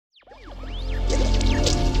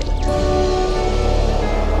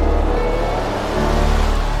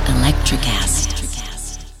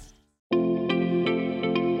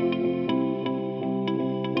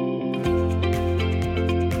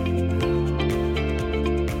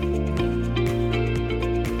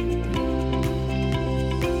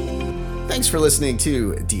Thanks for listening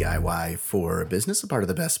to DIY for Business, a part of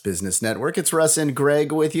the Best Business Network. It's Russ and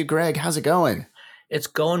Greg with you. Greg, how's it going? It's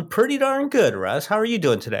going pretty darn good, Russ. How are you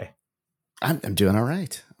doing today? I'm doing all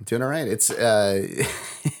right. It's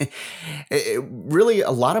really a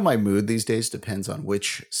lot of my mood these days depends on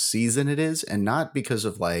which season it is, and not because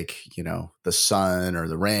of the sun or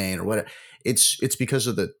the rain or whatever. It's because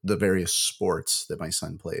of the various sports that my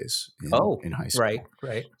son plays in high school.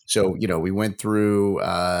 Right. So, we went through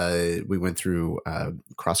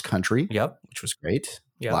cross country, which was great.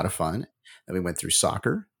 A lot of fun. Then we went through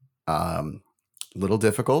soccer. A little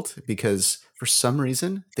difficult because for some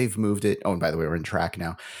reason they've moved it. Oh, and by the way, we're in track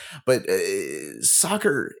now. But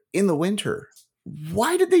soccer in the winter,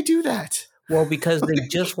 why did they do that? Well, because they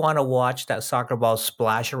just want to watch that soccer ball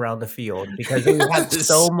splash around the field because we had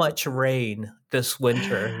so much rain this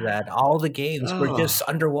winter that all the games were just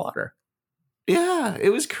underwater. Yeah, it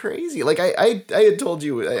was crazy. Like I had told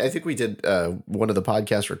you, I think we did one of the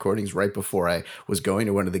podcast recordings right before I was going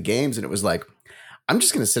to one of the games, and it was like, I'm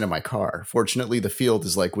just going to sit in my car. Fortunately, the field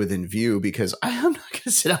is like within view because I am not going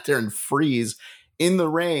to sit out there and freeze in the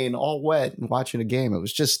rain, all wet, and watching a game. It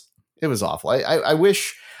was awful. I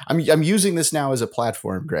wish I'm using this now as a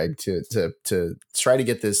platform, Greg, to try to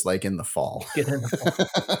get this like in the fall.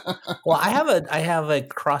 Well, I have a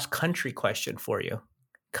cross country question for you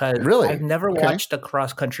because really? I've never watched a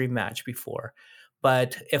cross country match before.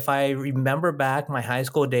 But if I remember back my high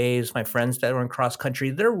school days, my friends that were in cross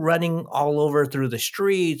country, they're running all over through the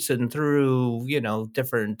streets and through,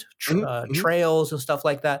 different trails and stuff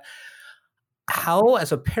like that. How,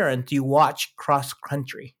 as a parent, do you watch cross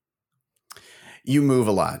country? You move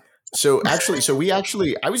a lot. So I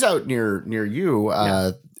was out near you,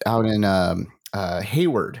 out in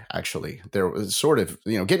Hayward, actually. There was sort of,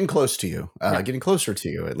 getting close to you, getting closer to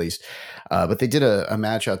you at least. But they did a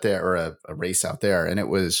match out there, or a race out there. And it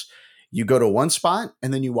was, you go to one spot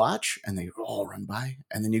and then you watch and they all run by.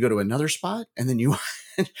 And then you go to another spot and then you,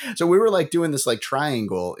 so we were like doing this like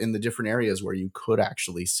triangle in the different areas where you could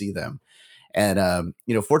actually see them. And,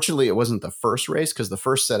 fortunately it wasn't the first race because the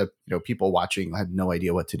first set of, people watching had no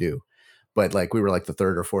idea what to do. But like, we were like the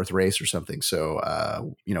third or fourth race or something.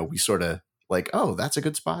 So, we sort of, like, oh, that's a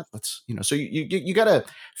good spot. Let's, so you got to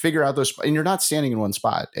figure out those, and you're not standing in one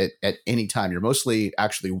spot at any time. You're mostly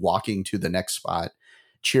actually walking to the next spot,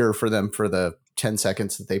 cheer for them for the 10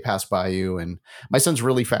 seconds that they pass by you. And my son's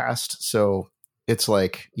really fast. So it's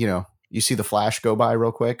like, you see the flash go by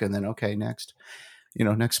real quick and then, okay, next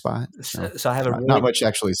spot. So I have not much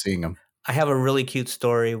actually seeing them. I have a really cute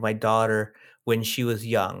story. My daughter, when she was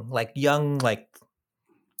young, like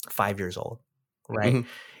 5 years old, right? Mm-hmm.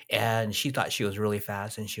 And she thought she was really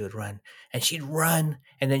fast and she would run and she'd run.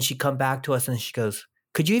 And then she'd come back to us and she goes,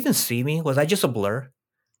 "Could you even see me? Was I just a blur?"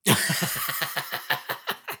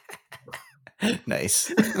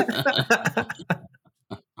 Nice.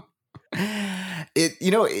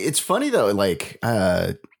 It's funny though, like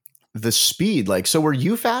the speed, like, so were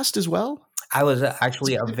you fast as well? I was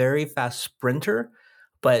actually a very fast sprinter,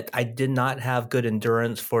 but I did not have good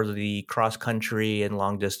endurance for the cross country and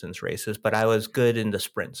long distance races, but I was good in the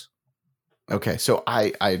sprints. Okay. So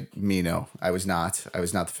I was not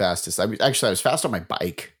the fastest. I was fast on my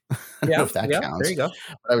bike. I don't know if that counts. There you go.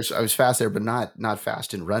 But I was fast there, but not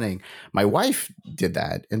fast in running. My wife did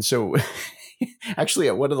that. And so actually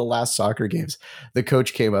at one of the last soccer games, the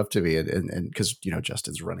coach came up to me and cause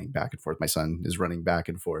Justin's running back and forth. My son is running back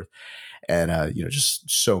and forth and, just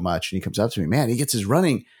so much. And he comes up to me, man, he gets his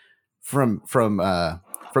running from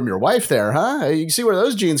your wife there, huh? You can see where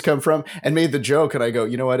those genes come from, and made the joke. And I go,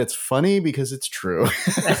 you know what? It's funny because it's true.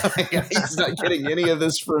 He's not getting any of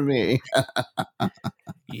this from me.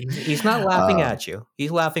 He's not laughing at you.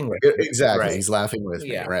 He's laughing with you. Exactly. Right. He's laughing with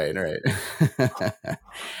me. Right.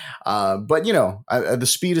 But the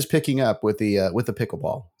speed is picking up with the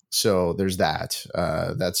pickleball. So there's that.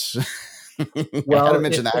 That's well, I had to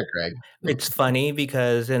mention that, Greg. It's funny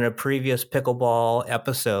because in a previous pickleball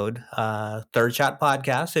episode, Third Shot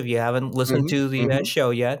Podcast, if you haven't listened to the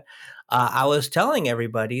show yet, I was telling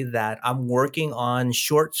everybody that I'm working on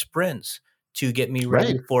short sprints to get me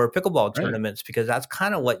ready for pickleball tournaments because that's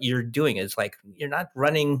kind of what you're doing. It's like you're not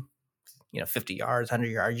running, 50 yards, 100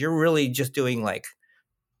 yards. You're really just doing like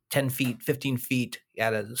 10 feet, 15 feet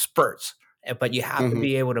at a spurts. But you have to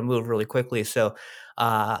be able to move really quickly. So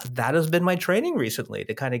that has been my training recently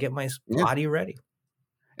to kind of get my body ready.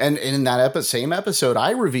 And in that same episode,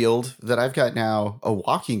 I revealed that I've got now a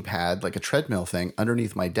walking pad, like a treadmill thing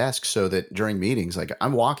underneath my desk so that during meetings, like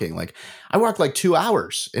I'm walking, like I walk like 2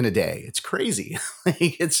 hours in a day. It's crazy.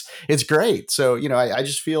 It's great. So, I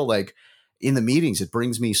just feel like in the meetings, it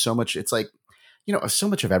brings me so much. It's like, so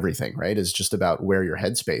much of everything, right, is just about where your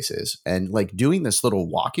headspace is. And like doing this little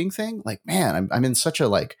walking thing, like, man, I'm in such a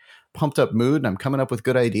like pumped up mood and I'm coming up with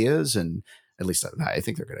good ideas. And at least I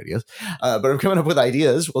think they're good ideas, but I'm coming up with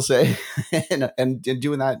ideas, we'll say, and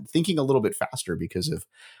doing that, thinking a little bit faster because of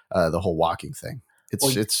the whole walking thing.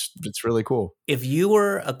 Well, It's really cool. if you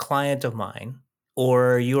were a client of mine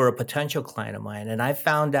or you were a potential client of mine, and I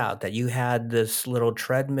found out that you had this little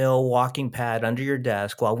treadmill walking pad under your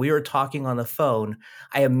desk while we were talking on the phone,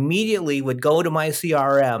 I immediately would go to my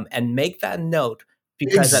CRM and make that note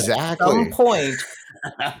because at some Exactly. point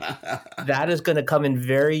that is going to come in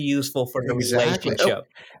very useful for the Exactly. Oh, relationship.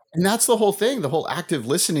 and that's the whole thing, the whole active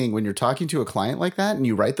listening when you're talking to a client like that and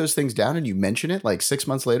you write those things down and you mention it like 6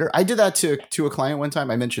 months later. I did that to a client one time.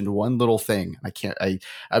 I mentioned one little thing. I'm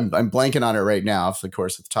blanking on it right now, of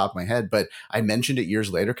course, at the top of my head, but I mentioned it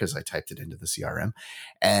years later because I typed it into the CRM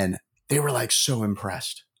and they were like so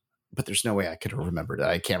impressed. But there's no way I could have remembered it.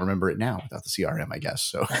 I can't remember it now without the CRM, I guess.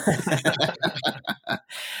 So,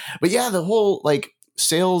 but yeah, the whole like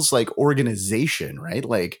sales like organization, right?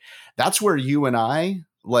 Like that's where you and I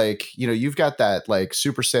like, you've got that like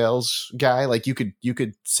super sales guy, like you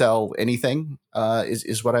could sell anything,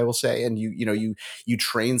 is what I will say. And you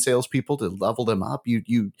train salespeople to level them up.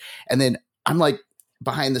 And then I'm like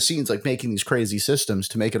behind the scenes, like making these crazy systems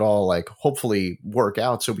to make it all like hopefully work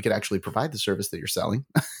out so we could actually provide the service that you're selling.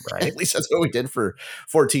 Right. At least that's what we did for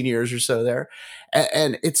 14 years or so there.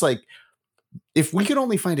 And it's like, if we could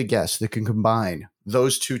only find a guest that can combine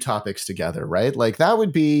those two topics together, right? Like that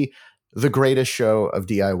would be the greatest show of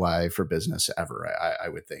DIY for business ever, I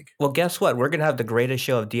would think. Well, guess what? We're going to have the greatest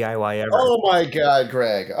show of DIY ever. Oh my God,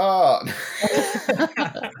 Greg. Oh.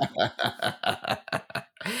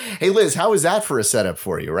 Hey, Liz, how was that for a setup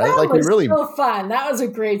for you, right? That was so fun. That was a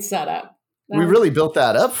great setup. We really built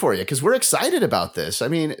that up for you because we're excited about this. I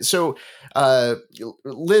mean, so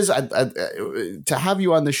Liz, to have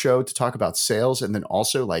you on the show to talk about sales and then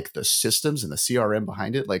also like the systems and the CRM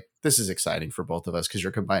behind it, like this is exciting for both of us because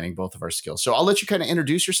you're combining both of our skills. So I'll let you kind of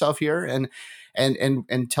introduce yourself here and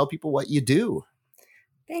tell people what you do.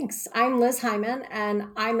 Thanks. I'm Liz Heiman, and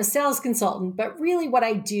I'm a sales consultant. But really, what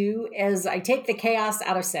I do is I take the chaos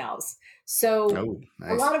out of sales. So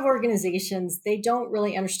nice. A lot of organizations, they don't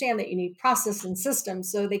really understand that you need process and systems.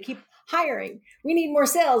 So they keep hiring. We need more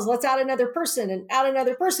sales. Let's add another person and add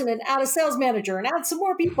another person and add a sales manager and add some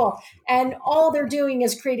more people. And all they're doing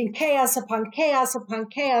is creating chaos upon chaos upon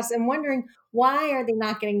chaos and wondering why are they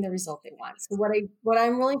not getting the result they want. So what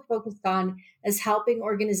I'm really focused on is helping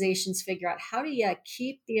organizations figure out how do you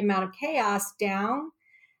keep the amount of chaos down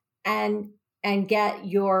and get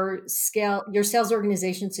your sales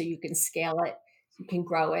organization so you can scale it, you can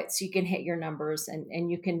grow it, so you can hit your numbers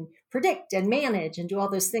and you can predict and manage and do all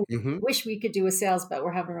those things. Mm-hmm. Wish we could do with sales, but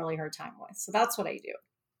we're having a really hard time with. So that's what I do.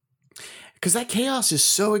 Because that chaos is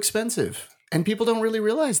so expensive. And people don't really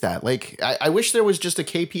realize that. Like, I wish there was just a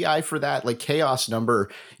KPI for that, like chaos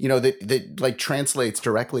number, that like translates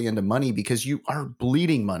directly into money, because you are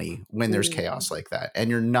bleeding money when there's chaos like that. And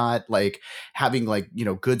you're not like having like,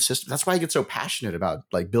 good systems. That's why I get so passionate about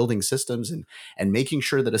like building systems and making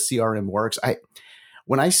sure that a CRM works.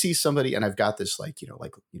 When I see somebody and I've got this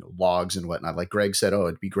logs and whatnot, like Greg said, oh,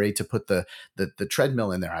 it'd be great to put the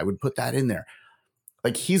treadmill in there. I would put that in there.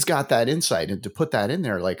 Like he's got that insight, and to put that in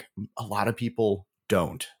there, like a lot of people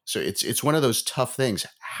don't. So it's one of those tough things.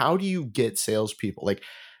 How do you get salespeople?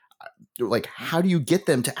 Like how do you get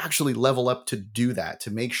them to actually level up to do that, to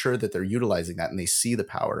make sure that they're utilizing that and they see the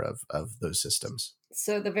power of those systems?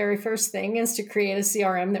 So the very first thing is to create a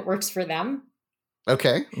CRM that works for them.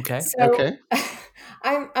 Okay. So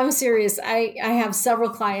I'm serious. I have several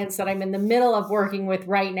clients that I'm in the middle of working with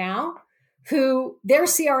right now who their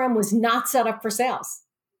CRM was not set up for sales.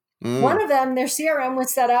 One of them, their CRM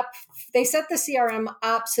was set up. They set the CRM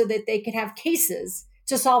up so that they could have cases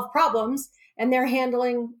to solve problems, and they're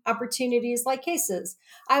handling opportunities like cases.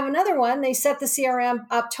 I have another one. They set the CRM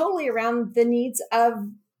up totally around the needs of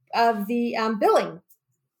the billing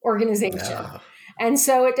organization. Yeah. And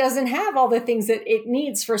so it doesn't have all the things that it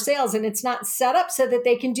needs for sales, and it's not set up so that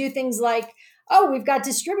they can do things like, oh, we've got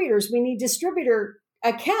distributors. We need distributor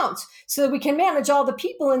accounts so that we can manage all the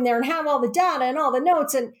people in there and have all the data and all the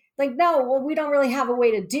notes. And like, no, well, we don't really have a way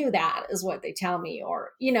to do that, is what they tell me. Or,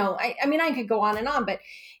 I mean, I could go on and on, but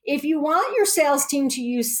if you want your sales team to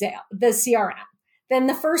use the CRM, then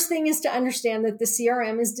the first thing is to understand that the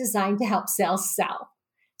CRM is designed to help sales sell,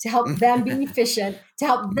 to help them be efficient, to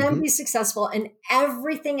help them be successful, and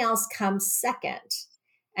everything else comes second.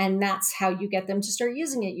 And that's how you get them to start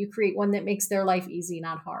using it. You create one that makes their life easy,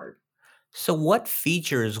 not hard. So what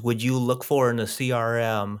features would you look for in a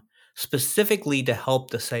CRM specifically to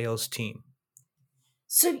help the sales team?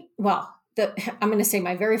 So, well, I'm going to say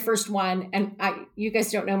my very first one, and you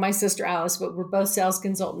guys don't know my sister Alice, but we're both sales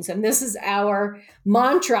consultants, and this is our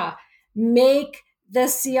mantra: make the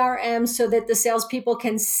CRM so that the salespeople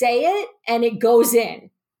can say it and it goes in.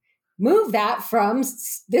 Move that from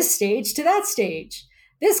this stage to that stage.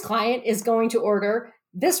 This client is going to order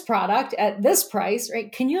this product at this price,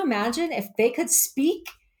 right? Can you imagine if they could speak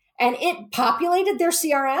and it populated their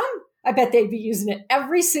CRM? I bet they'd be using it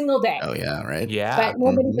every single day. Oh, yeah, right? Yeah. But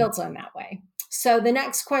nobody builds on that way. So the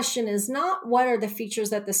next question is not what are the features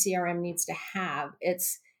that the CRM needs to have.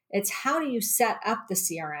 It's how do you set up the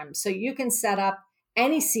CRM? So you can set up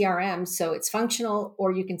any CRM so it's functional,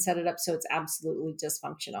 or you can set it up so it's absolutely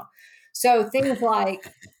dysfunctional. So things like,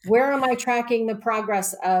 where am I tracking the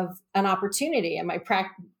progress of an opportunity? Am I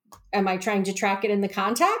trying to track it in the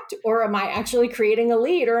contact, or am I actually creating a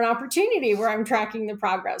lead or an opportunity where I'm tracking the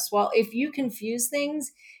progress? Well, if you confuse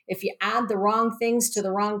things, if you add the wrong things to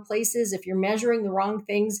the wrong places, if you're measuring the wrong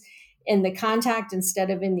things in the contact instead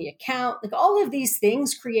of in the account, like all of these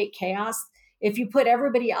things create chaos. If you put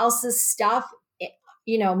everybody else's stuff,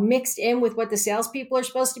 mixed in with what the salespeople are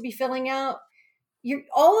supposed to be filling out,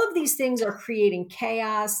 all of these things are creating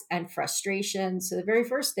chaos and frustration. So the very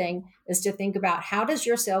first thing is to think about, how does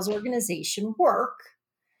your sales organization work?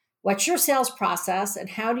 What's your sales process? And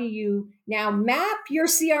how do you now map your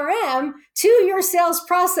CRM to your sales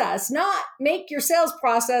process, not make your sales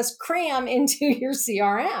process cram into your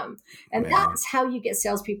CRM? And that's how you get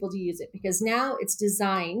salespeople to use it, because now it's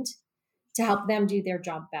designed to help them do their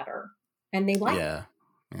job better. And they like it.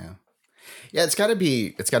 Yeah, it's got to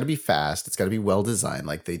be fast. It's got to be well designed.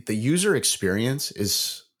 Like the user experience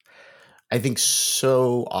is, I think,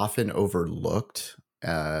 so often overlooked.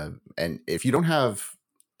 And if you don't have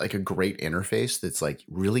like a great interface that's like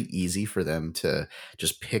really easy for them to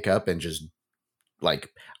just pick up and just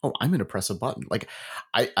like, oh, I'm going to press a button. Like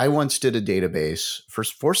I once did a database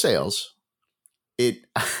for sales.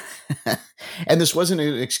 And this wasn't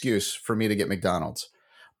an excuse for me to get McDonald's,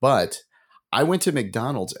 but I went to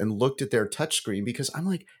McDonald's and looked at their touchscreen because I'm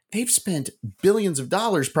like, they've spent billions of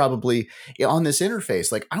dollars probably on this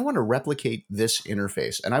interface. Like, I want to replicate this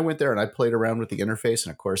interface. And I went there and I played around with the interface.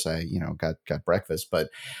 And of course I, got breakfast, but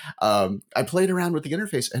I played around with the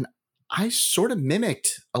interface and I sort of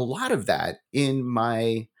mimicked a lot of that in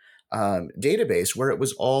my database, where it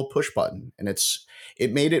was all push button. And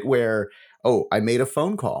it made it where, oh, I made a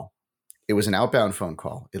phone call. It was an outbound phone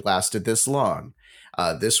call. It lasted this long.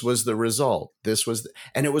 This was the result.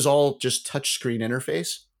 And it was all just touchscreen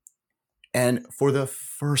interface. And for the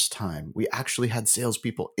first time, we actually had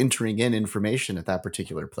salespeople entering in information at that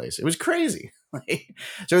particular place. It was crazy.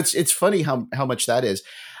 So it's funny how much that is,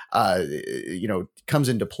 comes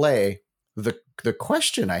into play. The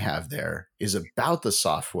question I have there is about the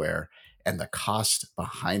software and the cost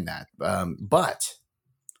behind that. But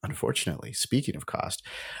unfortunately, speaking of cost,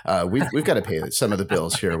 we've got to pay some of the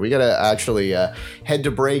bills here. We got to actually head to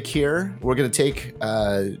break here. We're going to take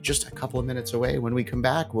just a couple of minutes away. When we come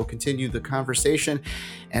back, we'll continue the conversation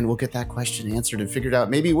and we'll get that question answered and figured out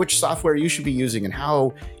maybe which software you should be using and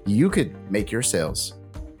how you could make your sales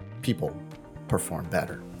people perform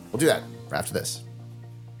better. We'll do that after this.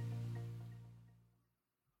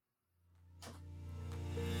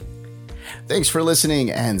 Thanks for listening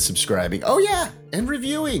and subscribing. Oh, yeah, and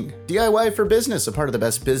reviewing. DIY for Business, a part of the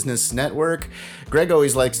Best Business Network. Greg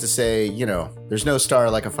always likes to say, there's no star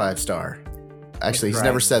like a 5-star. Actually, he's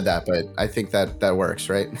never said that, but I think that works,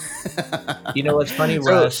 right? What's funny,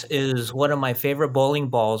 Russ, is one of my favorite bowling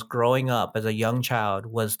balls growing up as a young child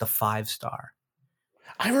was the 5-star.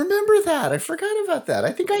 I remember that. I forgot about that.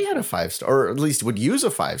 I think I had a 5-star, or at least would use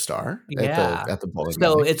a 5-star at the bowling.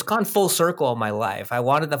 So it's gone full circle in my life. I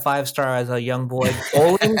wanted the 5-star as a young boy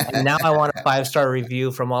bowling, and now I want a 5-star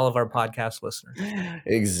review from all of our podcast listeners.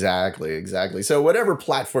 Exactly. So whatever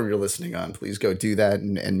platform you're listening on, please go do that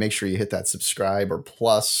and make sure you hit that subscribe or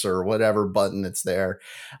plus or whatever button that's there.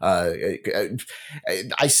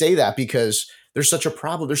 I say that because there's such a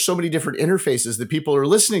problem. There's so many different interfaces that people are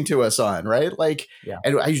listening to us on, right?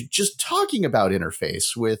 And I was just talking about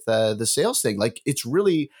interface with the sales thing. Like, it's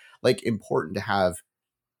really important to have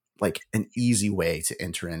an easy way to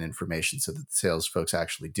enter in information so that the sales folks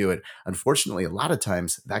actually do it. Unfortunately, a lot of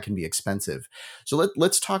times that can be expensive. So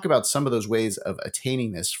let's talk about some of those ways of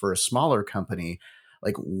attaining this for a smaller company.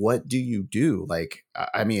 Like, what do you do?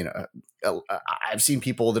 I've seen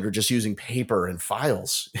people that are just using paper and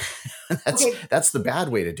files. That's the bad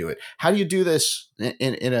way to do it. How do you do this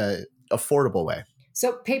in a affordable way?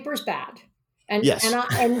 So paper's bad. And yes.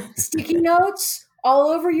 and sticky notes all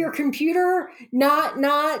over your computer, not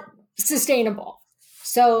sustainable.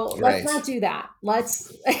 So let's not do that.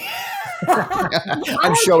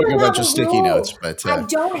 I'm showing a bunch of sticky notes, but I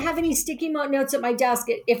don't have any sticky notes at my desk.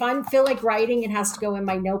 If I feel like writing, it has to go in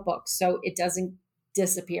my notebook so it doesn't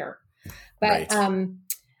disappear. But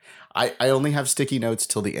I only have sticky notes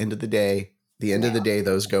till the end of the day. The end of the day,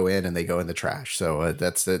 those go in and they go in the trash. So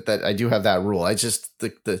that's that. I do have that rule. I just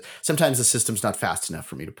sometimes the system's not fast enough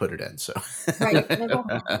for me to put it in. So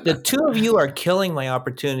the two of you are killing my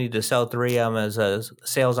opportunity to sell 3M as a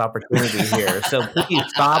sales opportunity here. So please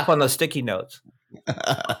stop on the sticky notes.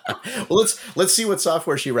 Well, let's see what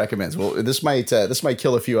software she recommends. Well, this might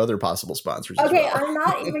kill a few other possible sponsors. Okay, as well. I'm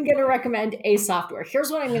not even going to recommend a software.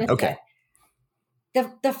 Here's what I'm going to say.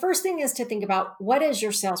 The first thing is to think about, what is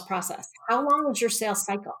your sales process? How long is your sales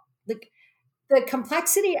cycle? The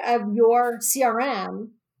complexity of your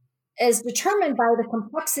CRM is determined by the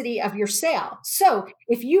complexity of your sale. So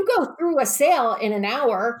if you go through a sale in an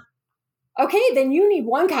hour, okay, then you need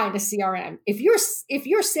one kind of CRM. If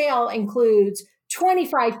your sale includes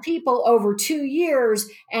 25 people over 2 years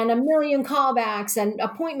and 1 million callbacks and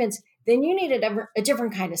appointments, then you need a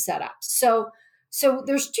different kind of setup. So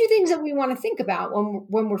there's two things that we want to think about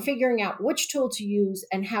when we're figuring out which tool to use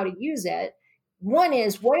and how to use it. One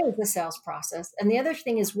is, what is the sales process? And the other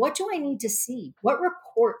thing is, what do I need to see? What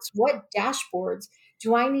reports, what dashboards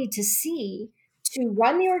do I need to see to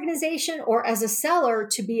run the organization, or as a seller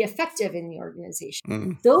to be effective in the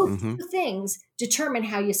organization? Those two things determine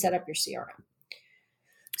how you set up your CRM.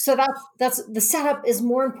 So that's the setup is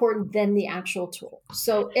more important than the actual tool.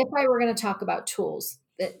 So if I were going to talk about tools,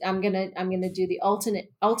 I'm gonna do the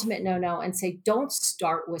ultimate no and say, don't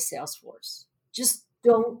start with Salesforce. Just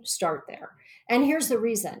don't start there. And here's the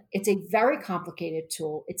reason: it's a very complicated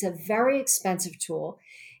tool. It's a very expensive tool.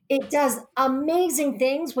 It does amazing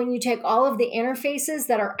things when you take all of the interfaces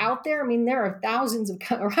that are out there. I mean, there are thousands of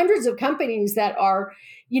or hundreds of companies that are,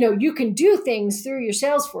 you can do things through your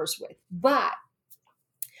Salesforce with, but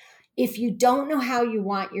if you don't know how you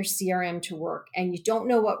want your CRM to work and you don't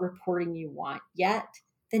know what reporting you want yet,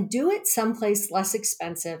 then do it someplace less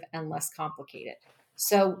expensive and less complicated.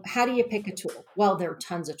 So how do you pick a tool? Well, there are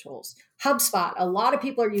tons of tools. HubSpot, a lot of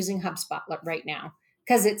people are using HubSpot right now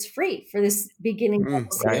because it's free for this beginning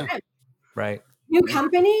CRM. Right. New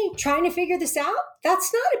company trying to figure this out,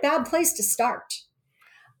 that's not a bad place to start.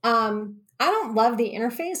 I don't love the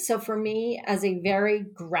interface. So for me, as a very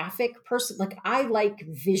graphic person, I like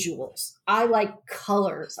visuals. I like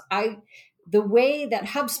colors. The way that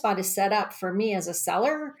HubSpot is set up for me as a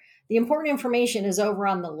seller, the important information is over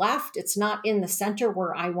on the left. It's not in the center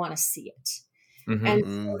where I want to see it. And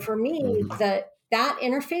so for me, that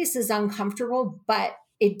interface is uncomfortable, but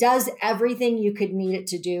it does everything you could need it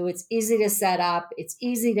to do. It's easy to set up. It's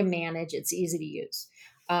easy to manage. It's easy to use.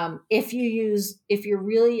 If you're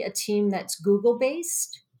really a team that's Google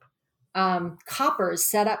based, Copper is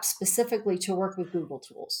set up specifically to work with Google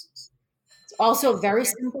tools. It's also a very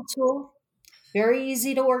simple tool, very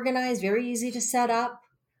easy to organize, very easy to set up.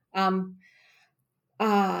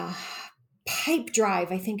 Pipe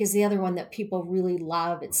Drive, I think, is the other one that people really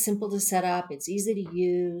love. It's simple to set up. It's easy to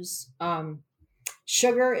use.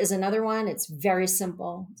 Sugar is another one. It's very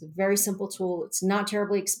simple. It's a very simple tool. It's not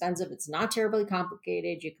terribly expensive. It's not terribly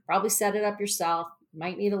complicated. You could probably set it up yourself. You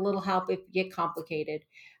might need a little help if you get complicated.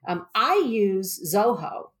 I use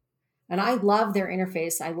Zoho, and I love their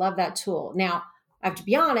interface. I love that tool. Now, I have to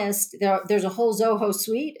be honest, there's a whole Zoho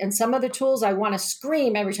suite, and some of the tools I want to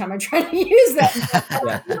scream every time I try to use them.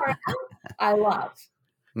 I love.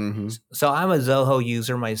 So I'm a Zoho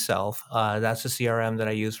user myself. That's the CRM that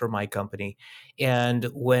I use for my company. And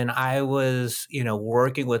when I was,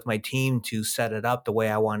 working with my team to set it up the way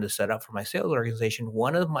I wanted to set up for my sales organization,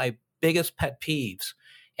 one of my biggest pet peeves,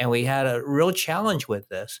 and we had a real challenge with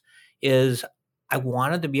this, is I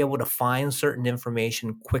wanted to be able to find certain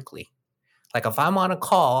information quickly. Like if I'm on a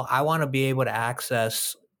call, I want to be able to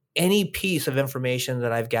access any piece of information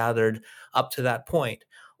that I've gathered up to that point,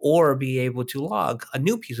 or be able to log a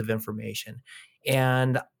new piece of information.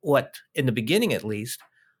 And in the beginning at least,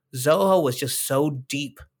 Zoho was just so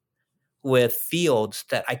deep with fields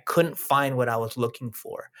that I couldn't find what I was looking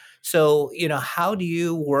for. So, how do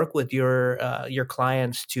you work with your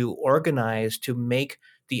clients to organize, to make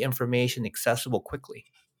the information accessible quickly?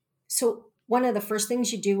 So one of the first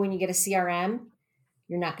things you do when you get a CRM,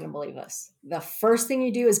 you're not going to believe this. The first thing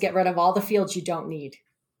you do is get rid of all the fields you don't need.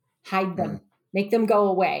 Hide them. Make them go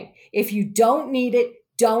away. If you don't need it,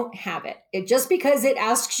 don't have it. Just because it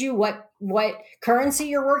asks you what currency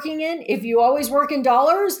you're working in, if you always work in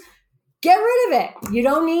dollars, get rid of it. You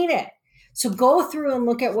don't need it. So go through and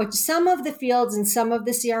look at what some of the fields and some of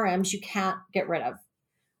the CRMs you can't get rid of.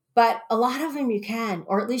 but a lot of them you can,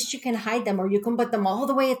 or at least you can hide them, or you can put them all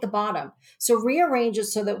the way at the bottom. So rearrange it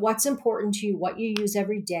so that what's important to you, what you use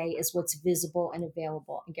every day, is what's visible and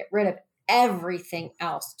available, and get rid of everything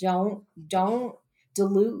else. Don't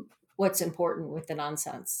dilute what's important with the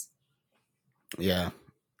nonsense. Yeah.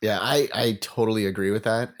 Yeah. I totally agree with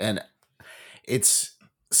that. And it's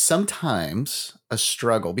sometimes a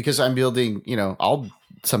struggle because I'm building, I'll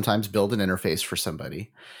sometimes build an interface for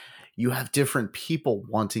somebody. You have different people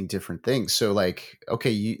wanting different things. So like, okay,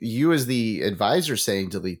 you as the advisor saying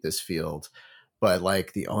delete this field, but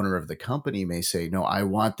like the owner of the company may say, no, I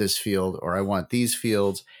want this field or I want these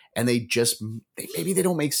fields. And maybe they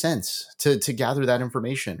don't make sense to gather that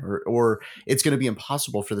information, or it's going to be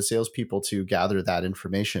impossible for the salespeople to gather that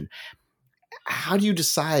information. How do you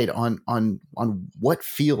decide on what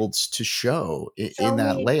fields to show in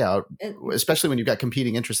that layout, especially when you've got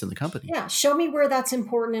competing interests in the company? Yeah. Show me where that's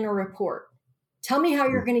important in a report. Tell me how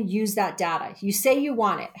you're going to use that data. You say you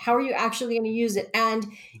want it. How are you actually going to use it? And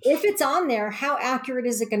if it's on there, how accurate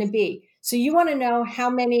is it going to be? So you want to know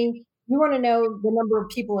you want to know the number of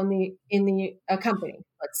people in the company,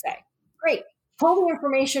 let's say. Great. Pull the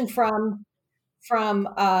information from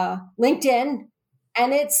LinkedIn,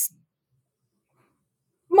 and it's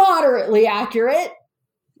moderately accurate.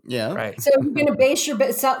 Yeah. Right. So you're going to base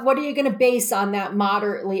what are you going to base on that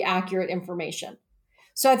moderately accurate information?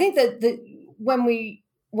 So I think that when we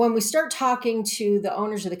start talking to the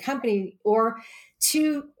owners of the company, or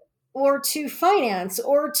to finance,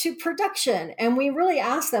 or to production, and we really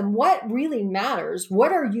ask them what really matters,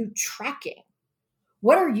 what are you tracking?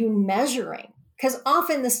 What are you measuring? Because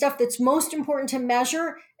often the stuff that's most important to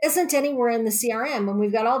measure isn't anywhere in the CRM, and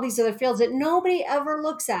we've got all these other fields that nobody ever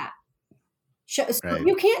looks at. So Right.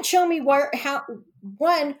 you can't show me where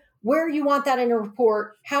you want that in a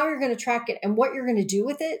report, how you're going to track it, and what you're going to do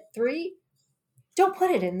with it. 3, don't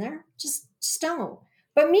put it in there. Just don't.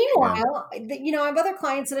 But meanwhile, I have other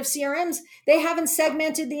clients that have CRMs. They haven't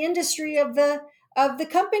segmented the industry of the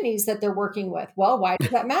companies that they're working with. Well, why does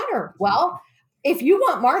that matter? Well, if you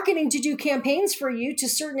want marketing to do campaigns for you to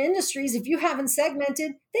certain industries, if you haven't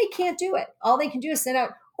segmented, they can't do it. All they can do is send out.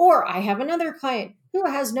 Or I have another client who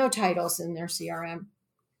has no titles in their CRM.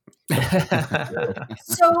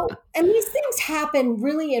 So, and these things happen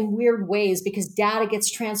really in weird ways because data gets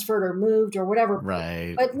transferred or moved or whatever.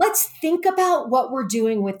 Right. But let's think about what we're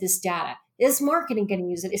doing with this data. Is marketing going to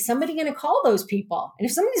use it? Is somebody going to call those people? And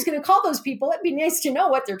if somebody's going to call those people, it'd be nice to know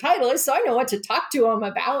what their title is so I know what to talk to them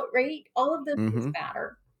about, right? All of those things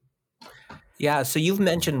matter. Yeah. So you've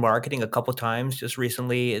mentioned marketing a couple times just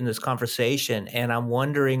recently in this conversation. And I'm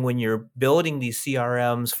wondering, when you're building these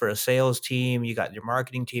CRMs for a sales team, you got your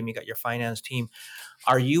marketing team, you got your finance team,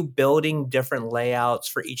 are you building different layouts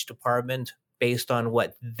for each department based on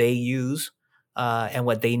what they use and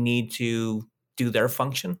what they need to do their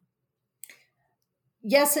function?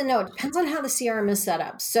 Yes and no. It depends on how the CRM is set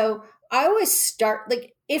up. So I always start,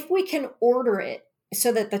 like, if we can order it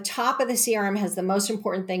so that the top of the CRM has the most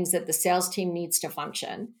important things that the sales team needs to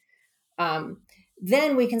function,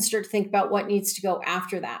 then we can start to think about what needs to go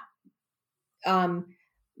after that.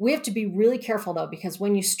 We have to be really careful, though, because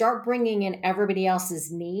when you start bringing in everybody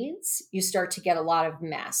else's needs, you start to get a lot of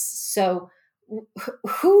mess. So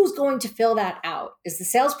who's going to fill that out? Is the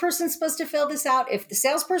salesperson supposed to fill this out? If the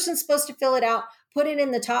salesperson's supposed to fill it out, put it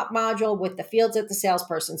in the top module with the fields that the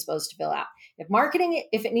salesperson's supposed to fill out. If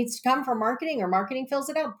it needs to come from marketing or marketing fills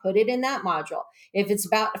it out, put it in that module. If it's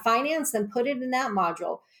about finance, then put it in that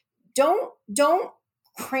module. Don't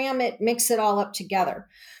cram it, mix it all up together.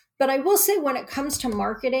 But I will say, when it comes to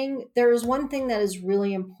marketing, there is one thing that is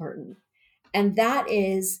really important. And that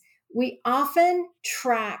is, we often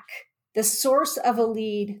track the source of a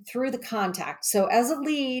lead through the contact. So as a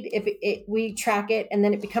lead, we track it, and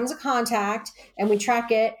then it becomes a contact, and we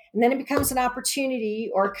track it, and then it becomes an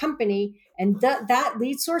opportunity or a company, and that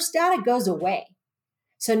lead source data goes away.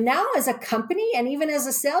 So now, as a company and even as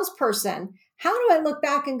a salesperson, how do I look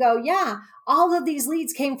back and go, yeah, all of these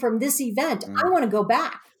leads came from this event. I want to go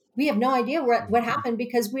back. We have no idea what happened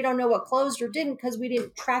because we don't know what closed or didn't, because we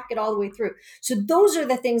didn't track it all the way through. So those are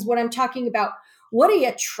the things when I'm talking about, what are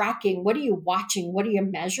you tracking? What are you watching? What are you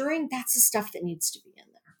measuring? That's the stuff that needs to be in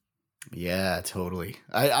there. Yeah, totally.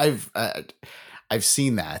 I've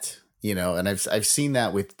seen that, and I've seen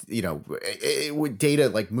that with, with data,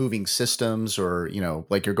 like moving systems, or,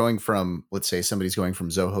 like you're going from, let's say somebody's going from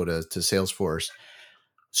Zoho to Salesforce.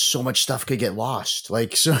 So much stuff could get lost,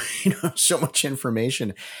 like, so, so much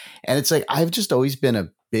information. And it's like, I've just always been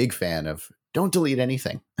a big fan of, don't delete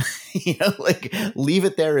anything, like, leave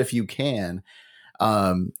it there if you can.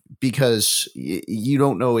 because you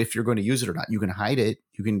don't know if you're going to use it or not. You can hide it.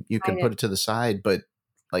 You can put it to the side, but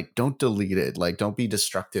like, don't delete it. Like, don't be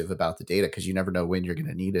destructive about the data, because you never know when you're going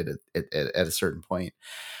to need it at a certain point.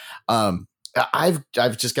 I've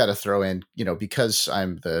just got to throw in, because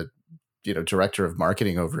I'm the director of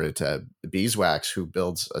marketing over at Beeswax, who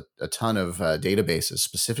builds a ton of databases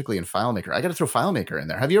specifically in FileMaker. I got to throw FileMaker in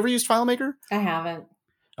there. Have you ever used FileMaker? I haven't.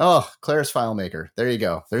 Oh, Claire's FileMaker. There you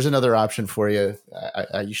go. There's another option for you.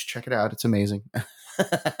 You should check it out. It's amazing.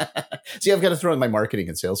 See, I've got to throw in my marketing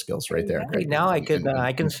and sales skills right there. Hey, now I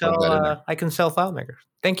can sell FileMaker.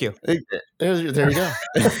 Thank you. There you go.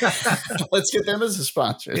 Let's get them as a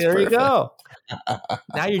sponsor. There you go.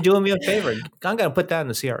 Now you're doing me a favor. I'm going to put that in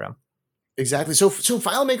the CRM. Exactly. So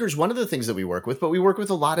FileMaker is one of the things that we work with, but we work with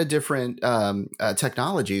a lot of different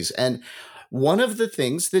technologies. And one of the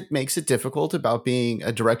things that makes it difficult about being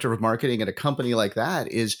a director of marketing at a company like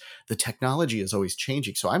that is the technology is always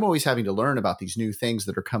changing. So I'm always having to learn about these new things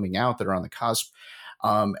that are coming out that are on the cusp.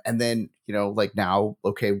 And then, like now,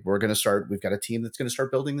 okay, we've got a team that's going to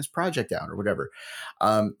start building this project out or whatever.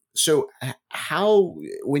 So how,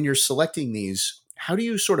 when you're selecting these, how do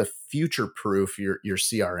you sort of future-proof your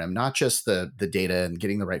CRM, not just the data and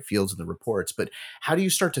getting the right fields in the reports, but how do you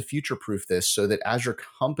start to future-proof this so that as your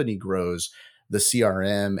company grows, the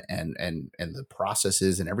CRM and the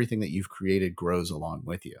processes and everything that you've created grows along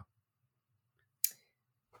with you?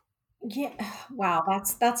 Yeah, wow,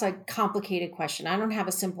 that's a complicated question. I don't have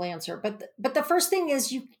a simple answer, but the first thing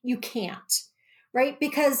is you can't, right?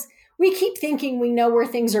 Because we keep thinking we know where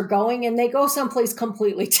things are going and they go someplace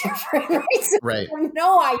completely different, right? So Right. we have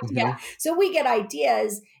no idea. Mm-hmm. So we get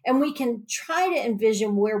ideas and we can try to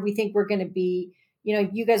envision where we think we're going to be.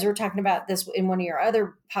 You guys were talking about this in one of your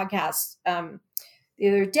other podcasts the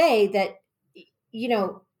other day that,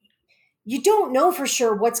 you don't know for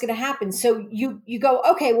sure what's going to happen. So you go,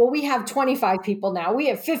 okay, well, we have 25 people now. We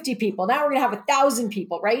have 50 people. Now we're going to have 1,000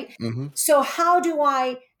 people, right? Mm-hmm. So how do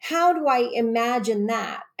I imagine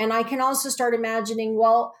that? And I can also start imagining,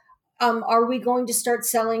 well, are we going to start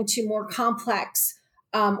selling to more complex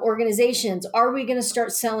organizations? Are we going to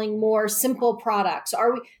start selling more simple products?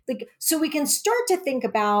 So we can start to think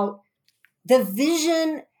about the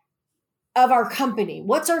vision of our company.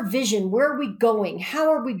 What's our vision? Where are we going? How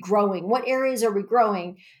are we growing? What areas are we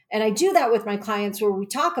growing? And I do that with my clients where we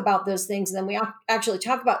talk about those things. And then we actually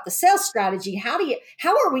talk about the sales strategy. How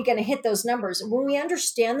are we going to hit those numbers? And when we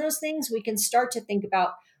understand those things, we can start to think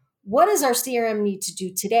about what does our CRM need to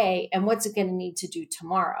do today? And what's it going to need to do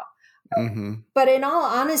tomorrow? Mm-hmm. But in all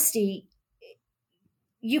honesty,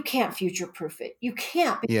 you can't future-proof it. You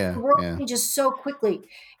can't, because the world changes so quickly.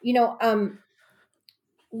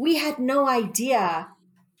 We had no idea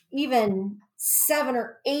even 7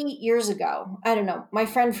 or 8 years ago. I don't know. My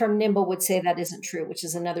friend from Nimble would say that isn't true, which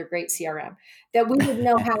is another great CRM, that we didn't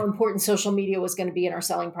know how important social media was going to be in our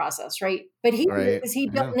selling process, right? But he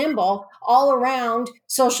built Nimble all around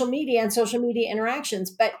social media and social media interactions.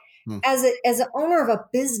 But as an owner of a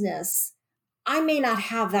business, I may not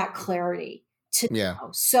have that clarity to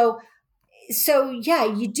know. So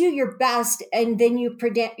you do your best, and then you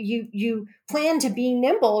plan to be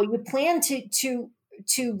nimble. You plan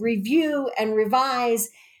to review and revise.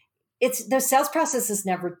 The sales process is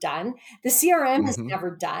never done. The CRM is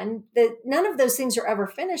never done. None of those things are ever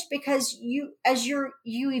finished, because as you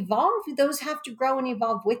evolve, those have to grow and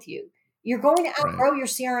evolve with you. You're going to outgrow your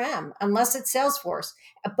CRM unless it's Salesforce.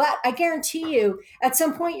 But I guarantee you, at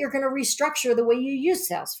some point, you're going to restructure the way you use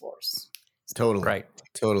Salesforce. Totally. Right.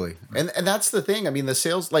 Totally. And that's the thing. I mean, the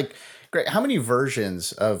sales, great. How many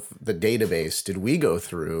versions of the database did we go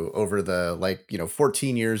through over the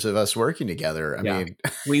 14 years of us working together? I mean,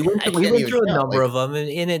 we went through a number of them,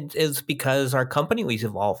 and it is because our company was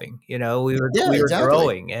evolving. We were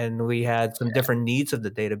growing, and we had some different needs of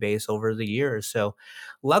the database over the years. So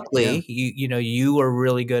luckily, you were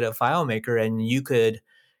really good at FileMaker, and you could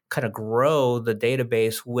kind of grow the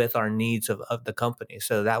database with our needs of the company.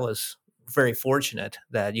 So that was very fortunate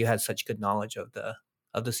that you had such good knowledge of the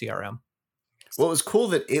CRM. Well, it was cool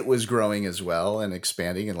that it was growing as well and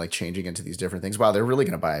expanding and changing into these different things. Wow, they're really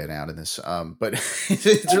going to buy it out in this. But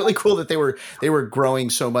it's really cool that they were growing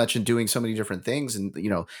so much and doing so many different things, and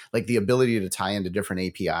the ability to tie into different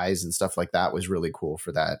APIs and stuff like that was really cool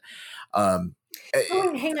for that.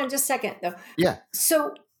 Hang on just a second though. Yeah.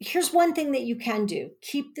 So here's one thing that you can do: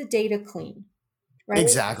 keep the data clean. Right?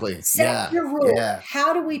 Exactly. Set your rules. Yeah.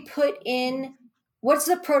 How do we put in? What's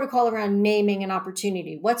the protocol around naming an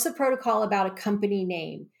opportunity? What's the protocol about a company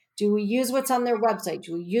name? Do we use what's on their website?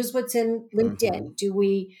 Do we use what's in LinkedIn? Do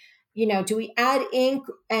we do we add Inc.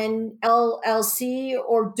 and LLC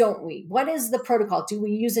or don't we? What is the protocol? Do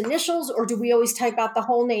we use initials or do we always type out the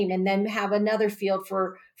whole name and then have another field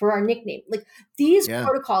for our nickname? Like these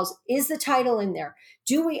protocols, is the title in there?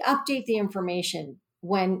 Do we update the information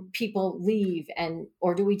when people leave,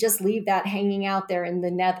 or do we just leave that hanging out there in the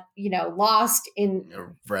net, lost in,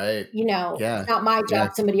 right. It's not my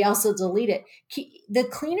job. Somebody else will delete it. The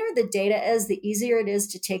cleaner the data is, the easier it is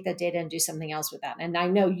to take that data and do something else with that. And I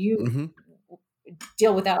know you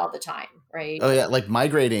deal with that all the time, right? Oh yeah. Like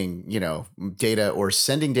migrating, data or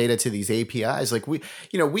sending data to these APIs. Like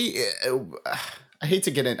I hate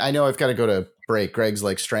to get in. I know I've got to go to break. Greg's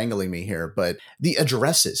like strangling me here, but the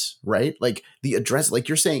addresses, right? Like the address, like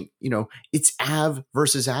you're saying, it's Ave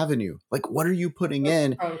versus Avenue. Like, what are you putting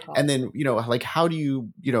in? And then, like, how do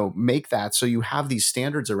you, make that so you have these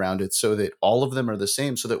standards around it so that all of them are the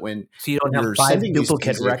same, so that when you don't have 5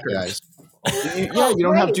 duplicate records. You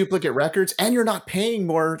don't have duplicate records, and you're not paying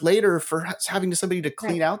more later for having somebody to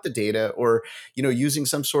clean out the data, or, using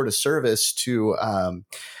some sort of service to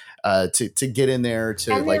get in there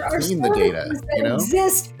to like clean the data,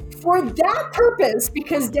 exist for that purpose,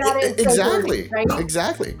 because data is exactly, so dirty, right?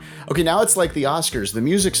 Exactly. Okay, now it's like the Oscars. The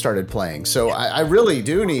music started playing, so I really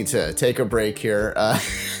do need to take a break here.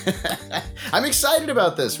 I'm excited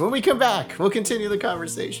about this. When we come back, we'll continue the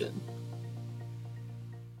conversation.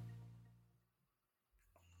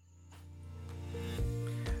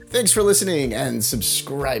 Thanks for listening and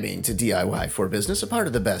subscribing to DIY for Business, a part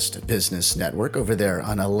of the Best Business Network over there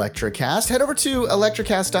on Electrocast. Head over to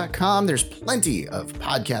electrocast.com. There's plenty of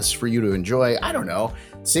podcasts for you to enjoy. I don't know,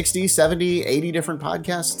 60, 70, 80 different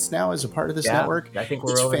podcasts now as a part of this network. I think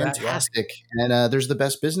we're over fantastic. That, And there's the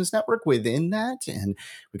Best Business Network within that. And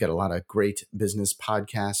we've got a lot of great business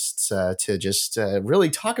podcasts to just really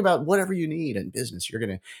talk about whatever you need in business. You're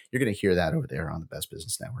gonna hear that over there on the Best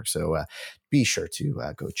Business Network. So be sure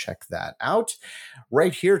to go check that out.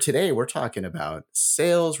 Right here today, we're talking about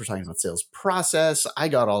sales. We're talking about sales process. I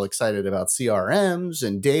got all excited about CRMs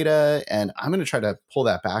and data, and I'm going to try to pull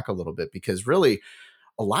that back a little bit, because really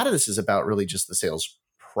a lot of this is about really just the sales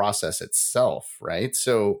process itself, right?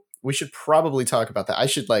 So we should probably talk about that. I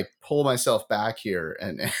should like pull myself back here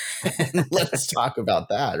and let's talk about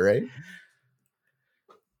that, right?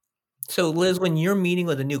 So Liz, when you're meeting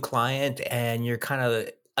with a new client and you're kind of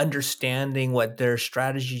understanding what their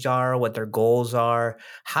strategies are, what their goals are,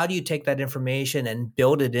 how do you take that information and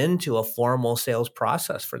build it into a formal sales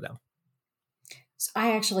process for them? So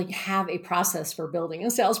I actually have a process for building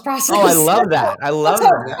a sales process. Oh, I love that. I love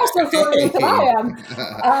that.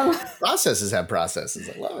 Processes have processes.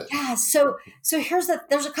 I love it. Yeah. So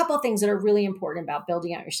there's a couple of things that are really important about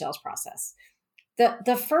building out your sales process.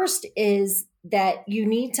 The first is that you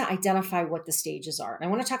need to identify what the stages are. And I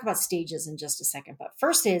want to talk about stages in just a second. But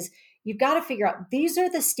first is you've got to figure out, these are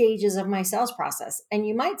the stages of my sales process. And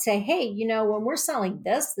you might say, hey, when we're selling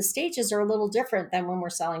this, the stages are a little different than when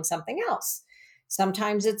we're selling something else.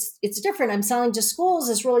 Sometimes it's different. I'm selling to schools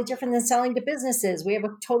is really different than selling to businesses. We have a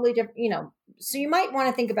totally different, so you might want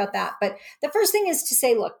to think about that. But the first thing is to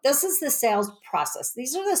say, look, this is the sales process.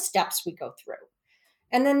 These are the steps we go through.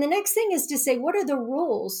 And then the next thing is to say, what are the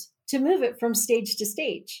rules to move it from stage to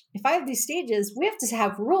stage? If I have these stages, we have to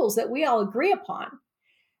have rules that we all agree upon.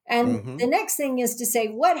 And the next thing is to say,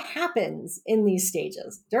 what happens in these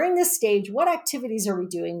stages? During this stage, what activities are we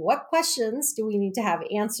doing? What questions do we need to have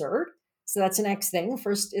answered? So that's the next thing.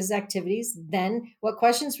 First is activities, then what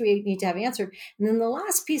questions we need to have answered. And then the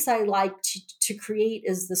last piece I like to create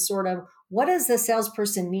is the sort of, what does the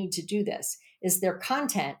salesperson need to do this? Is there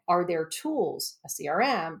content? Are there tools, a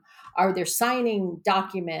CRM? Are there signing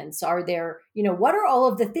documents? Are there, what are all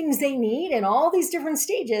of the things they need in all these different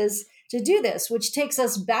stages to do this? Which takes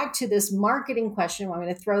us back to this marketing question. I'm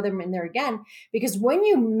going to throw them in there again, because when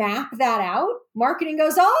you map that out, marketing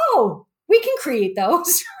goes, oh, we can create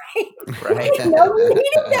those, right? We didn't know we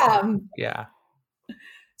needed them. Yeah.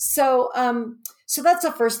 So that's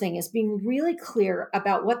the first thing, is being really clear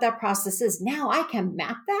about what that process is. Now I can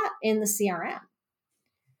map that in the CRM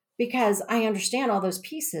because I understand all those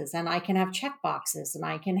pieces, and I can have check boxes, and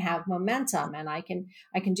I can have momentum, and I can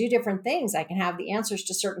do different things. I can have the answers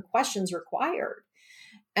to certain questions required.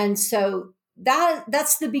 And so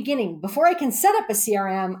that's the beginning. Before I can set up a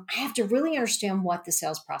CRM, I have to really understand what the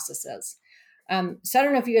sales process is. So I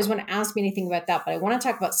don't know if you guys want to ask me anything about that, but I want to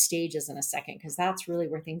talk about stages in a second, because that's really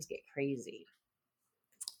where things get crazy.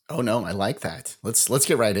 Oh no, I like that. Let's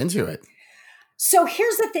get right into it. So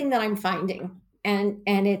here's the thing that I'm finding, and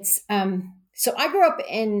it's so I grew up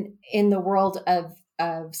in the world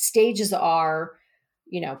of stages are,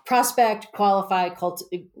 prospect, qualify,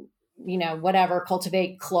 whatever,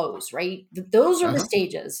 cultivate, close, right? Those are the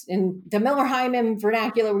stages. In the Miller Heiman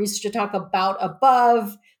vernacular, we used to talk about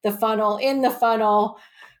above the funnel, in the funnel,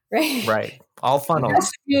 right? Right. All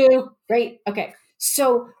funnels. Right. Okay.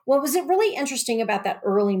 So what was it really interesting about that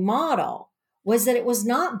early model was that it was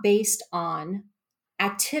not based on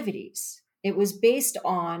activities. It was based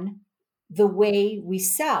on the way we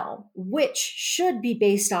sell, which should be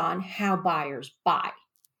based on how buyers buy.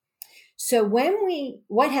 So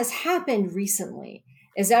what has happened recently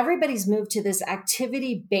is everybody's moved to this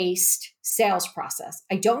activity-based sales process.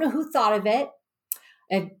 I don't know who thought of it.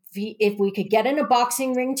 If we could get in a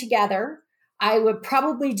boxing ring together, I would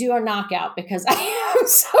probably do a knockout because I am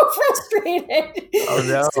so frustrated.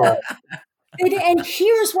 Oh no. And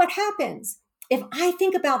here's what happens. If I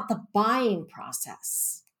think about the buying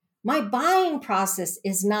process, my buying process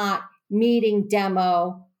is not meeting,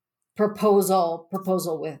 demo, proposal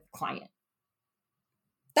with client.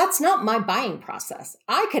 That's not my buying process.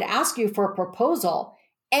 I could ask you for a proposal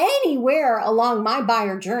anywhere along my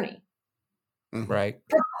buyer journey. Right.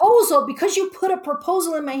 Proposal, because you put a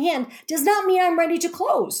proposal in my hand, does not mean I'm ready to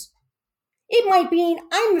close. It might mean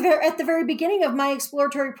I'm at the very beginning of my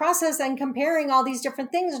exploratory process and comparing all these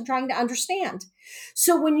different things and trying to understand.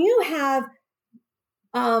 So when you have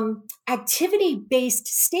activity-based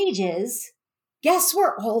stages, guess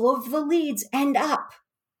where all of the leads end up?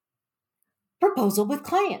 Proposal with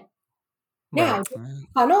client. Now, Right. does the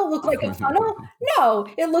funnel look like a funnel? No,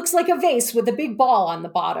 it looks like a vase with a big ball on the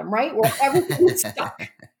bottom, right? Where everything's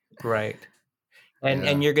stuck. Right.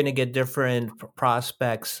 And you're going to get different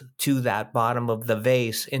prospects to that bottom of the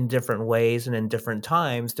vase in different ways and in different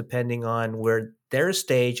times, depending on where their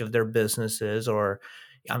stage of their business is, or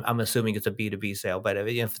I'm assuming it's a B2B sale, but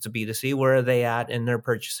if it's a B2C, where are they at in their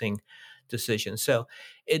purchasing decision? So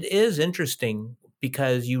it is interesting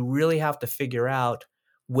because you really have to figure out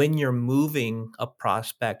when you're moving a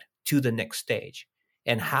prospect to the next stage,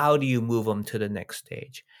 and how do you move them to the next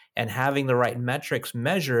stage? And having the right metrics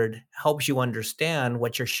measured helps you understand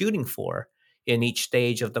what you're shooting for in each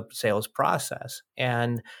stage of the sales process.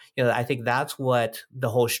 And I think that's what the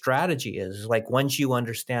whole strategy is. Like, once you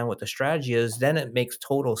understand what the strategy is, then it makes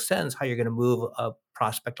total sense how you're going to move a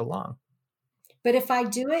prospect along. But if I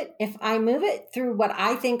move it through what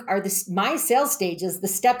I think are my sales stages, the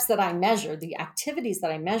steps that I measure, the activities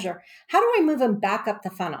that I measure, how do I move them back up the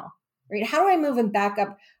funnel? Right? How do I move them back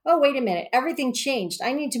up? Oh, wait a minute. Everything changed.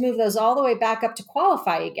 I need to move those all the way back up to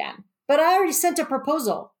qualify again. But I already sent a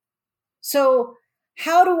proposal. So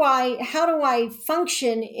how do I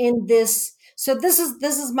function in this? So this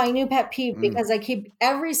is my new pet peeve, because I keep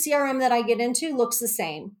every CRM that I get into looks the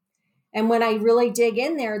same. And when I really dig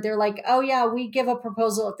in there, they're like, oh yeah, we give a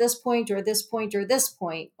proposal at this point or this point or this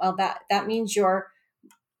point. Well, that means you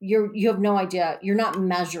have no idea. You're not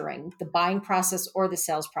measuring the buying process or the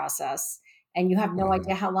sales process. And you have no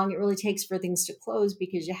idea how long it really takes for things to close,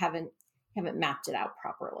 because you haven't mapped it out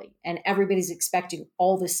properly. And everybody's expecting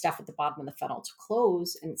all this stuff at the bottom of the funnel to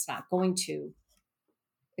close, and it's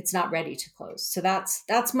not ready to close. So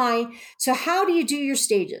so how do you do your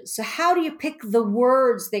stages? So how do you pick the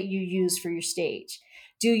words that you use for your stage?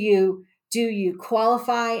 Do you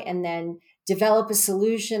qualify and then develop a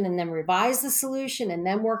solution and then revise the solution and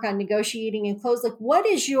then work on negotiating and close? Like,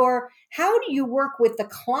 how do you work with the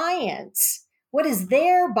clients? What is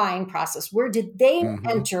their buying process? Where did they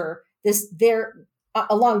enter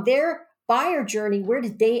along their buyer journey? Where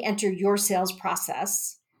did they enter your sales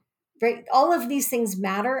process? Right? All of these things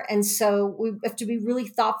matter. And so we have to be really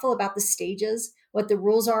thoughtful about the stages, what the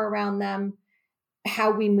rules are around them, how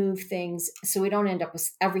we move things, so we don't end up with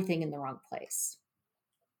everything in the wrong place.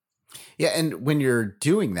 Yeah. And when you're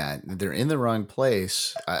doing that, they're in the wrong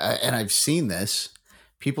place. And I've seen this.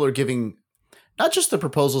 People are giving not just the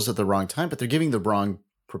proposals at the wrong time, but they're giving the wrong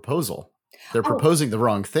proposal. They're proposing the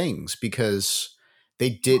wrong things because they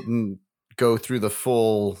didn't go through the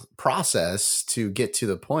full process to get to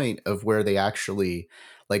the point of where they actually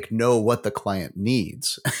know what the client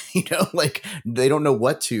needs. They don't know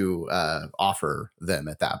what to offer them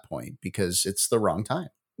at that point because it's the wrong time.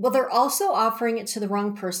 Well, they're also offering it to the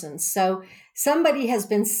wrong person. So somebody has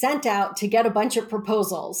been sent out to get a bunch of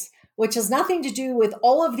proposals, which has nothing to do with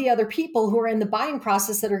all of the other people who are in the buying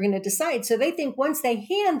process that are going to decide. So they think once they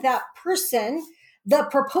hand that person the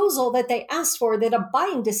proposal that they asked for, that a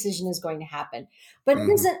buying decision is going to happen. But it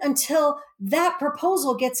isn't until that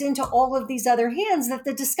proposal gets into all of these other hands that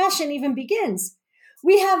the discussion even begins.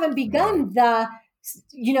 We haven't begun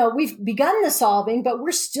we've begun the solving, but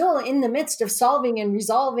we're still in the midst of solving and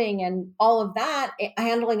resolving and all of that,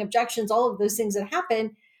 handling objections, all of those things that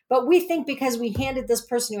happen. But we think because we handed this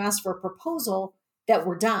person who asked for a proposal that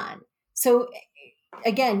we're done. So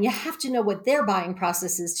again, you have to know what their buying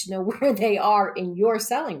process is to know where they are in your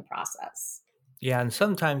selling process. Yeah, and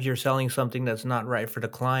sometimes you're selling something that's not right for the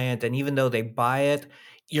client, and even though they buy it,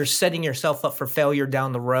 you're setting yourself up for failure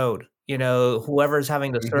down the road. Whoever's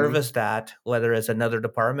having to service that, whether it's another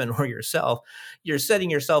department or yourself, you're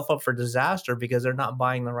setting yourself up for disaster because they're not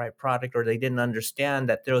buying the right product, or they didn't understand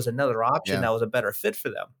that there was another option that was a better fit for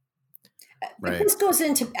them. But this goes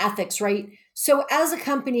into ethics, right? So as a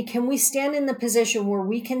company, can we stand in the position where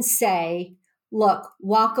we can say, look,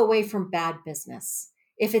 walk away from bad business?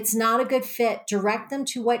 If it's not a good fit, direct them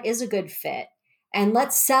to what is a good fit. And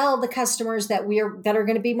let's sell the customers that are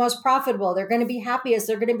going to be most profitable. They're going to be happiest.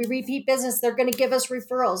 They're going to be repeat business. They're going to give us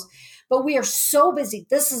referrals. But we are so busy.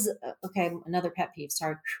 This is another pet peeve.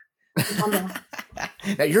 Sorry.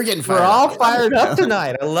 Now you're getting fired. We're all fired up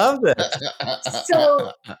tonight. I love this.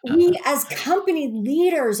 So we as company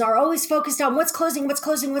leaders are always focused on what's closing.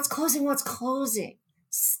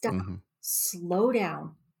 Stop, slow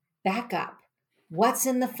down, back up. What's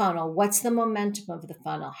in the funnel? What's the momentum of the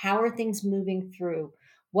funnel? How are things moving through?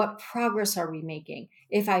 What progress are we making?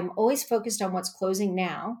 If I'm always focused on what's closing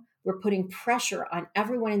now, we're putting pressure on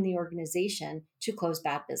everyone in the organization to close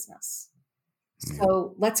bad business.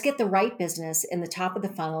 So let's get the right business in the top of the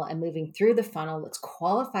funnel and moving through the funnel. Let's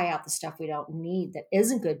qualify out the stuff we don't need that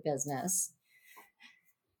isn't good business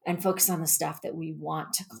and focus on the stuff that we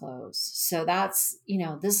want to close. So that's,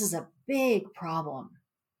 this is a big problem.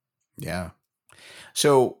 Yeah.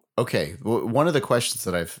 So, okay. One of the questions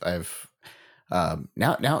that I've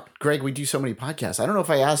now, Greg, we do so many podcasts. I don't know if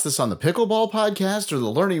I asked this on the Pickleball podcast or the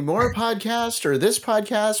Learning More podcast or this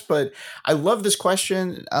podcast, but I love this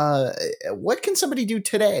question. What can somebody do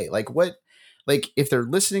today? Like if they're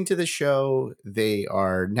listening to the show, they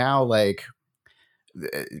are now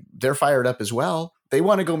they're fired up as well. They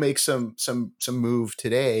want to go make some move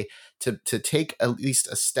today to take at least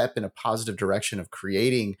a step in a positive direction of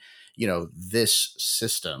creating, this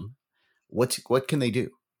system. What can they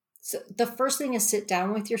do? So the first thing is sit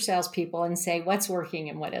down with your salespeople and say, what's working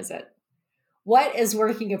and what isn't? What is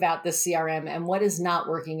working about the CRM and what is not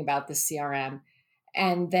working about the CRM?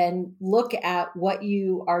 And then look at what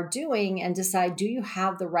you are doing and decide, do you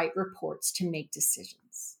have the right reports to make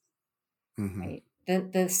decisions? Right.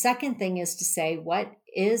 The second thing is to say, what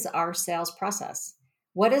is our sales process?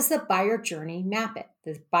 What is the buyer journey? Map it.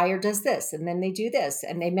 The buyer does this, and then they do this,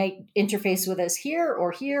 and they may interface with us here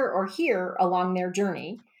or here or here along their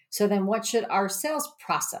journey. So then what should our sales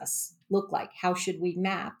process look like? How should we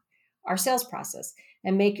map our sales process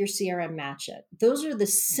and make your CRM match it? Those are the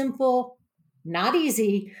simple, not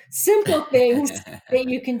easy, simple things that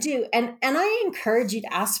you can do. And I encourage you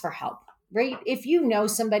to ask for help, right? If you know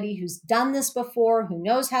somebody who's done this before, who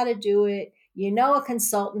knows how to do it, a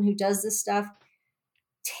consultant who does this stuff,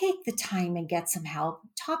 take the time and get some help,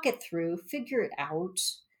 talk it through, figure it out.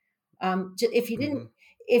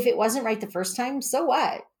 If it wasn't right the first time, so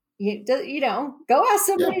what? Go ask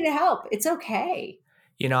somebody to help. It's okay.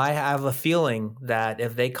 I have a feeling that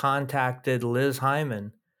if they contacted Liz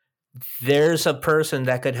Heiman, there's a person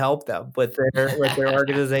that could help them with their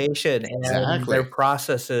organization and their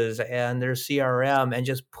processes and their CRM and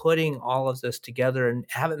just putting all of this together and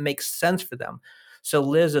have it make sense for them. So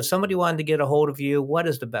Liz, if somebody wanted to get a hold of you, what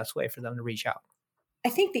is the best way for them to reach out? I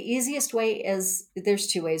think the easiest way is there's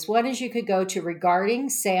two ways. One is you could go to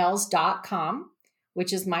regardingsales.com,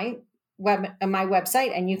 which is my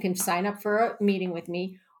website, and you can sign up for a meeting with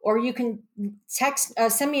me, or you can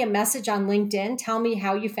send me a message on LinkedIn, tell me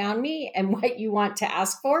how you found me and what you want to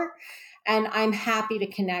ask for. And I'm happy to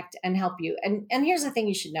connect and help you. And here's the thing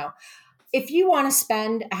you should know. If you want to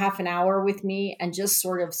spend a half an hour with me and just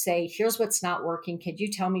sort of say, here's what's not working, could you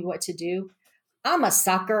tell me what to do? I'm a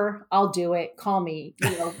sucker. I'll do it. Call me.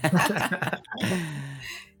 I'm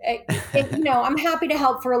happy to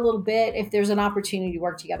help for a little bit. If there's an opportunity to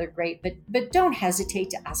work together, great. But don't hesitate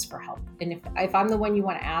to ask for help. And if I'm the one you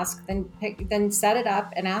want to ask, then set it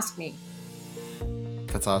up and ask me.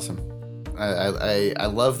 That's awesome. I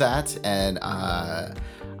love that. And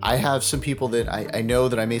I have some people that I know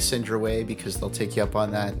that I may send your way because they'll take you up on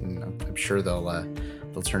that, and I'm sure they'll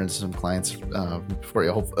turn into some clients for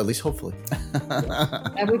you. At least hopefully.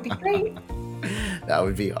 That would be great. That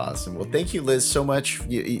would be awesome. Well, thank you, Liz, so much.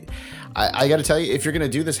 I got to tell you, if you're going to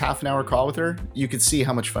do this half an hour call with her, you could see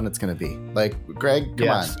how much fun it's going to be. Like, Greg, come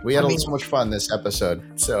on. We had so much fun this episode.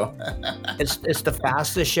 So it's the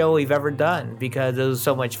fastest show we've ever done because it was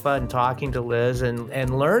so much fun talking to Liz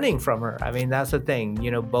and learning from her. I mean, that's the thing.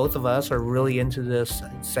 Both of us are really into this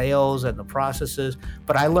sales and the processes,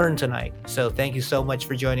 but I learned tonight. So thank you so much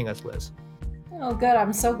for joining us, Liz. Oh, good.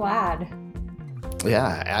 I'm so glad.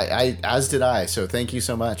 Yeah, I as did I. So thank you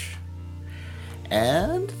so much.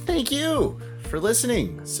 And thank you for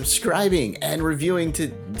listening, subscribing, and reviewing to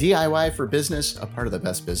DIY for Business, a part of the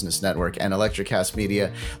Best Business Network and Electrocast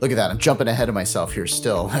Media. Look at that. I'm jumping ahead of myself here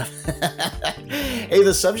still. Hey,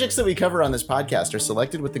 the subjects that we cover on this podcast are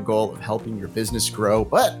selected with the goal of helping your business grow,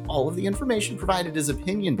 but all of the information provided is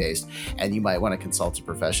opinion-based, and you might want to consult a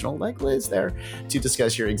professional like Liz there to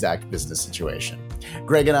discuss your exact business situation.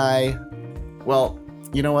 Greg and I, well,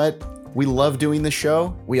 you know what? We love doing the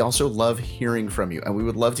show. We also love hearing from you, and we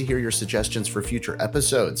would love to hear your suggestions for future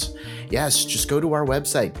episodes. Yes, just go to our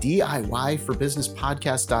website,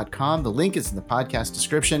 DIYforbusinesspodcast.com. The link is in the podcast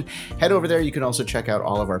description. Head over there. You can also check out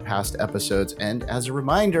all of our past episodes. And as a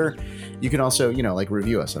reminder, you can also,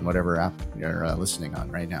 review us on whatever app you're listening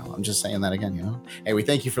on right now. I'm just saying that again, Hey, we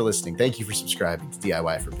thank you for listening. Thank you for subscribing to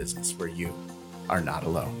DIY for Business, where you are not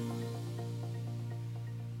alone.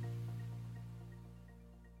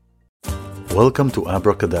 Welcome to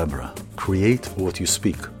Abracadabra, Create What You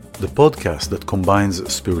Speak, the podcast that combines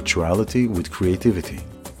spirituality with creativity.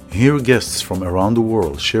 Here, guests from around the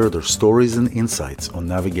world share their stories and insights on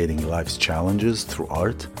navigating life's challenges through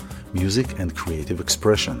art, music, and creative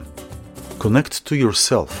expression. Connect to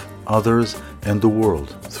yourself, others, and the world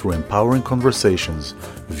through empowering conversations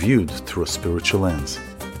viewed through a spiritual lens.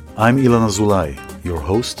 I'm Ilan Azulay, your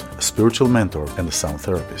host, a spiritual mentor, and a sound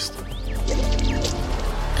therapist.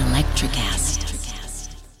 Electrocast.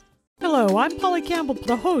 Hello, I'm Polly Campbell,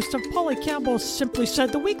 the host of Polly Campbell Simply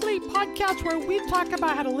Said, the weekly podcast where we talk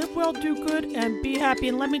about how to live well, do good, and be happy.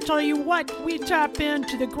 And let me tell you what, we tap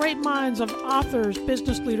into the great minds of authors,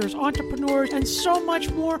 business leaders, entrepreneurs, and so much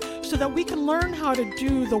more so that we can learn how to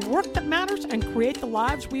do the work that matters and create the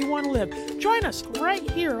lives we want to live. Join us right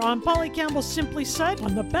here on Polly Campbell Simply Said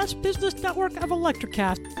on the Best Business Network of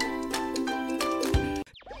Electrocast.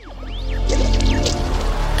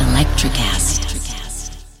 Electrocast.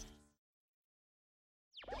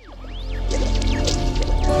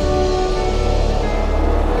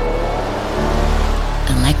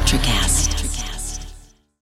 Electrocast.